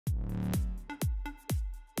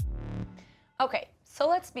Okay, so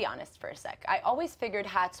let's be honest for a sec. I always figured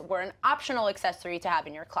hats were an optional accessory to have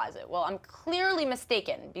in your closet. Well, I'm clearly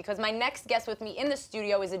mistaken because my next guest with me in the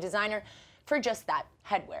studio is a designer for just that,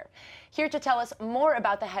 headwear. Here to tell us more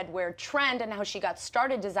about the headwear trend and how she got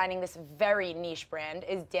started designing this very niche brand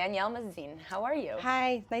is Danielle Mazin. How are you?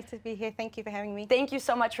 Hi, nice to be here. Thank you for having me. Thank you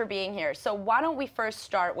so much for being here. So why don't we first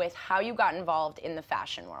start with how you got involved in the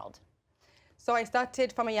fashion world? So I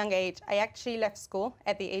started from a young age. I actually left school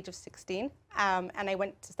at the age of 16 and I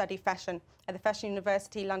went to study fashion at the Fashion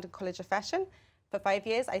University London College of Fashion. For 5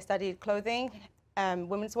 years, I studied clothing,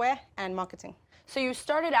 women's wear and marketing. So you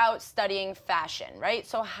started out studying fashion, right?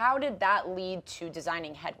 So how did that lead to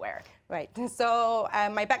designing headwear? Right. So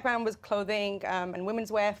my background was clothing and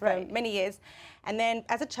women's wear for many years. And then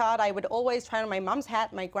as a child, I would always try on my mum's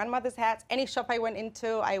hat, my grandmother's hats. Any shop I went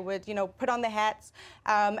into, I would, put on the hats.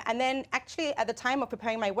 And then actually at the time of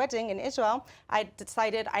preparing my wedding in Israel, I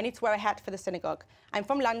decided I need to wear a hat for the synagogue. I'm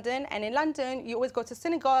from London, and in London, you always go to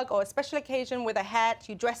synagogue or a special occasion with a hat,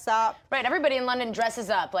 you dress up. Right, everybody in London dresses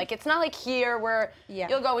up. Like, it's not like here where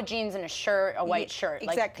you'll go with jeans and a shirt, a white shirt.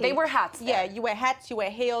 Exactly. Like, they wear hats there. Yeah, you wear hats, you wear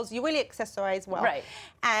heels, you really accessorize well. Right.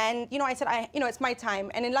 And, I said, it's my time.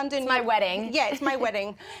 And in London... It's my wedding. Yeah, it's my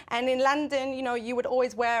wedding. And in London, you would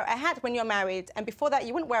always wear a hat when you're married. And before that,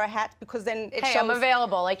 you wouldn't wear a hat because then it shows... I'm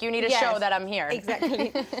available. Like, you need to show that I'm here.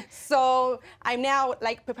 Exactly. So I'm now,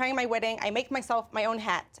 like, preparing my wedding. I make myself my own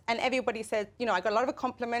hat. And everybody said, I got a lot of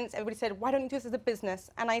compliments. Everybody said, why don't you do this as a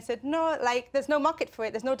business? And I said, no, like, there's no market for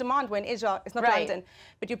it. There's no demand. We're in Israel. It's not London.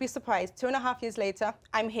 But you'll be surprised. 2.5 years later,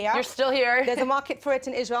 I'm here. You're still here. There's a market for it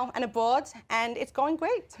in Israel and abroad. And it's going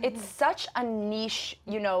great. It's such a niche,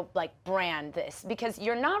 like brand, this, because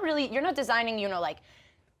you're not designing, like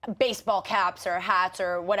baseball caps or hats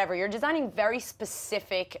or whatever. You're designing very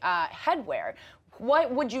specific headwear.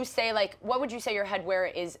 What would you say your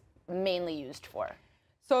headwear is mainly used for?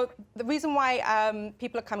 So the reason why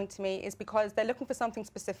people are coming to me is because they're looking for something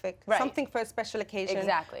specific, something for a special occasion.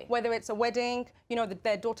 Exactly. Whether it's a wedding,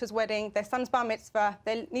 their daughter's wedding, their son's bar mitzvah,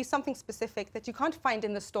 they need something specific that you can't find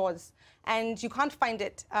in the stores, and you can't find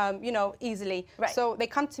it, easily. Right. So they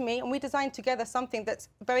come to me, and we design together something that's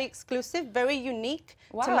very exclusive, very unique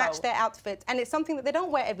to match their outfit, and it's something that they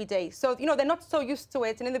don't wear every day. So they're not so used to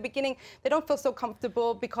it, and in the beginning they don't feel so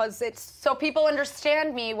comfortable because it's. So people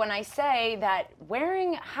understand me when I say that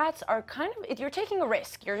wearing hats are you're taking a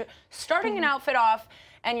risk. You're starting an outfit off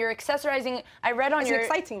and you're accessorizing. I read on it's an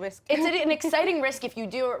exciting risk. It's an exciting risk if you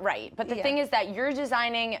do it right. But the thing is that you're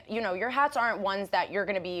designing, your hats aren't ones that you're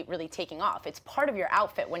going to be really taking off. It's part of your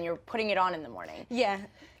outfit when you're putting it on in the morning. Yeah.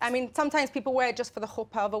 I mean, sometimes people wear it just for the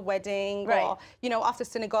chuppah of a wedding or, after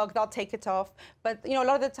synagogue, they'll take it off. But, a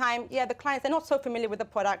lot of the time, the clients, they're not so familiar with the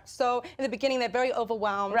product. So in the beginning, they're very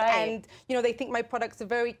overwhelmed. And, they think my products are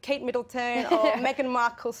very Kate Middleton or Meghan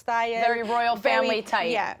Markle style. Very royal family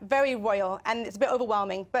type. Yeah, very royal. And it's a bit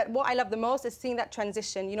overwhelming. But what I love the most is seeing that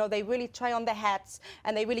transition. They really try on the hats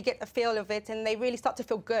and they really get a feel of it and they really start to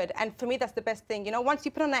feel good. And for me, that's the best thing. Once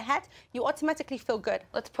you put on a hat, you automatically feel good.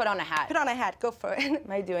 Let's put on a hat. Put on a hat. Go for it.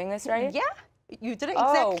 Am I doing this right? Yeah, you did it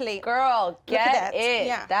exactly. Oh, girl, get it.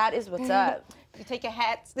 Yeah. That is what's up. You take a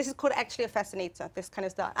hat. This is called actually a fascinator, this kind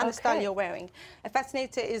of style, and the style you're wearing. A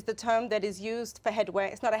fascinator is the term that is used for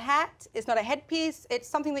headwear. It's not a hat. It's not a headpiece. It's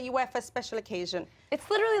something that you wear for a special occasion. It's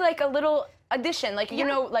literally like a little addition, like,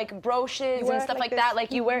 like brooches and stuff like that.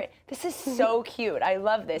 Like you wear it. This is so cute. I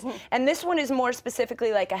love this. And this one is more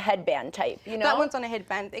specifically like a headband type, That one's on a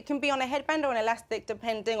headband. It can be on a headband or an elastic,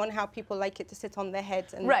 depending on how people like it to sit on their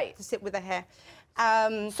heads and to sit with the hair.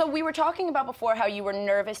 So we were talking about before how you were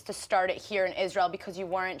nervous to start it here in Israel because you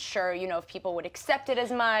weren't sure, if people would accept it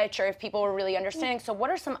as much or if people were really understanding. So what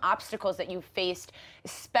are some obstacles that you faced,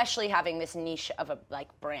 especially having this niche of a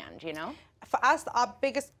brand, For us, our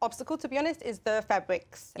biggest obstacle, to be honest, is the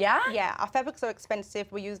fabrics. Yeah? Yeah, our fabrics are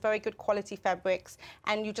expensive. We use very good quality fabrics,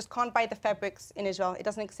 and you just can't buy the fabrics in Israel. It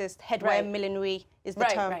doesn't exist. Headwear millinery is the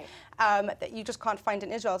term that you just can't find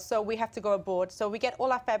in Israel. So we have to go abroad. So we get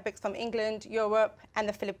all our fabrics from England, Europe, and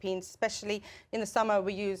the Philippines. Especially in the summer,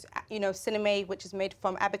 we use, cinnamon, which is made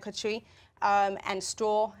from abacaxi. And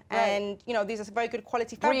straw, and these are very good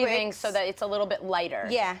quality fabrics. Breathing so that it's a little bit lighter.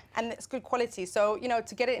 Yeah, and it's good quality. So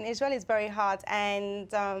to get it in Israel is very hard, and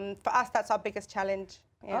for us that's our biggest challenge.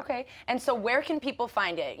 Yeah. Okay, and so where can people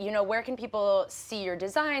find it? Where can people see your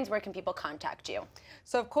designs? Where can people contact you?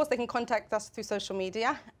 So of course they can contact us through social media,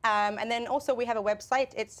 and then also we have a website.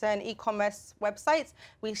 It's an e-commerce website.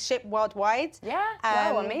 We ship worldwide. Yeah,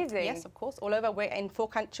 wow, amazing. Yes, of course, all over. We're in 4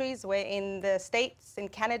 countries. We're in the States, in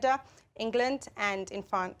Canada, England, and in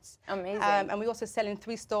France. Amazing. And we also sell in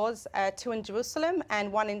 3 stores, 2 in Jerusalem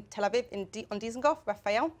and 1 in Tel Aviv on Dizengoff,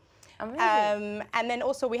 Raphael. Amazing. And then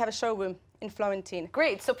also we have a showroom in Florentine.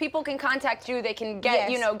 Great. So people can contact you. They can get,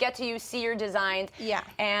 Yes. get to you, see your designs. Yeah.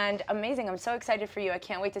 And amazing. I'm so excited for you. I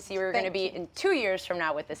can't wait to see where you're going to be in 2 years from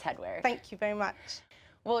now with this headwear. Thank you very much.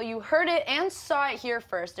 Well, you heard it and saw it here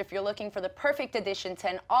first. If you're looking for the perfect addition to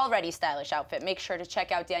an already stylish outfit, make sure to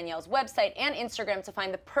check out Danielle's website and Instagram to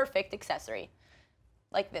find the perfect accessory,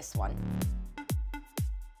 like this one.